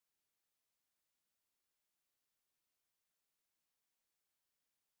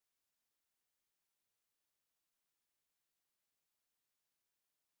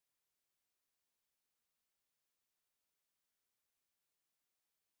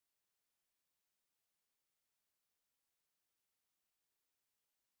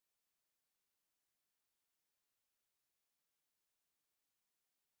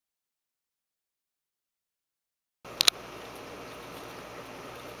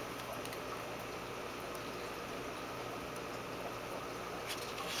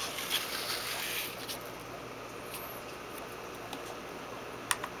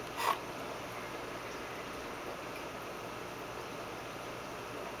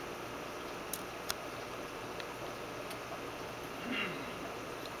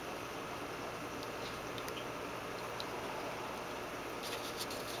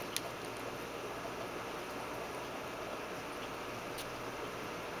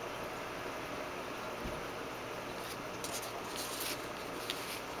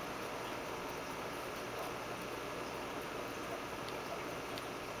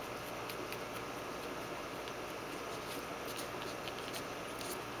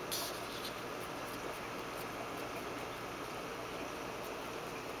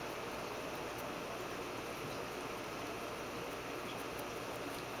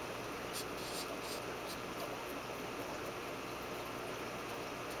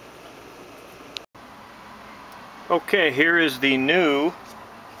Okay, here is the new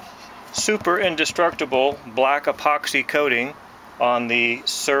super indestructible black epoxy coating on the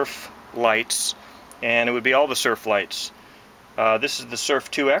SURF lights, and it would be all the SURF lights. This is the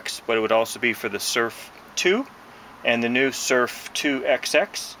SURF2x, but it would also be for the SURF2 and the new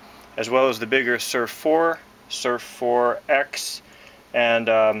SURF2xx, as well as the bigger SURF4, SURF4x,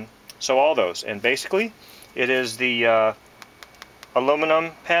 and so all those. And basically it is the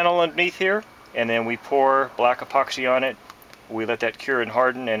aluminum panel underneath here, and then we pour black epoxy on it. We let that cure and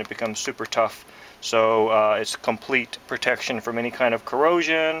harden, and it becomes super tough. So it's complete protection from any kind of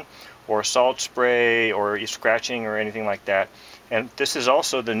corrosion or salt spray or scratching or anything like that. And this is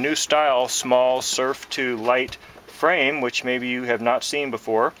also the new style small SURF2 light frame, which maybe you have not seen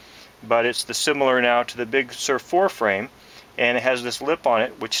before, but it's the similar now to the big SURF4 frame, and it has this lip on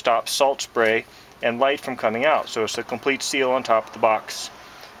it which stops salt spray and light from coming out. So it's a complete seal on top of the box.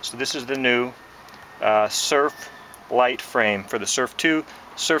 So this is the new SURF light frame for the SURF2,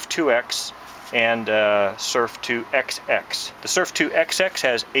 SURF2x, and SURF2xx. The SURF2xx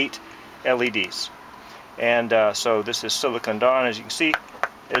has 8 LEDs. And so this is silicone Dawn, as you can see.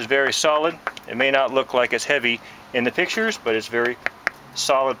 It is very solid. It may not look like it's heavy in the pictures, but it's very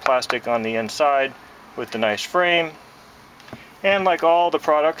solid plastic on the inside with the nice frame. And like all the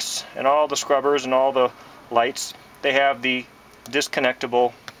products and all the scrubbers and all the lights, they have the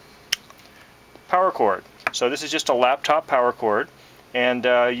disconnectable power cord. So this is just a laptop power cord, and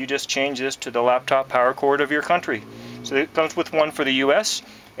you just change this to the laptop power cord of your country. So it comes with one for the US,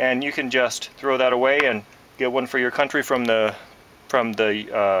 and you can just throw that away and get one for your country from the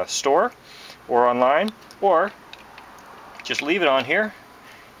store or online, or just leave it on here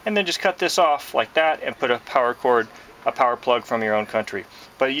and then just cut this off like that and put a power cord, a power plug from your own country.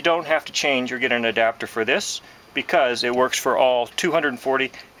 But you don't have to change or get an adapter for this, because it works for all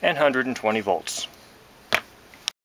 240 and 120 volts.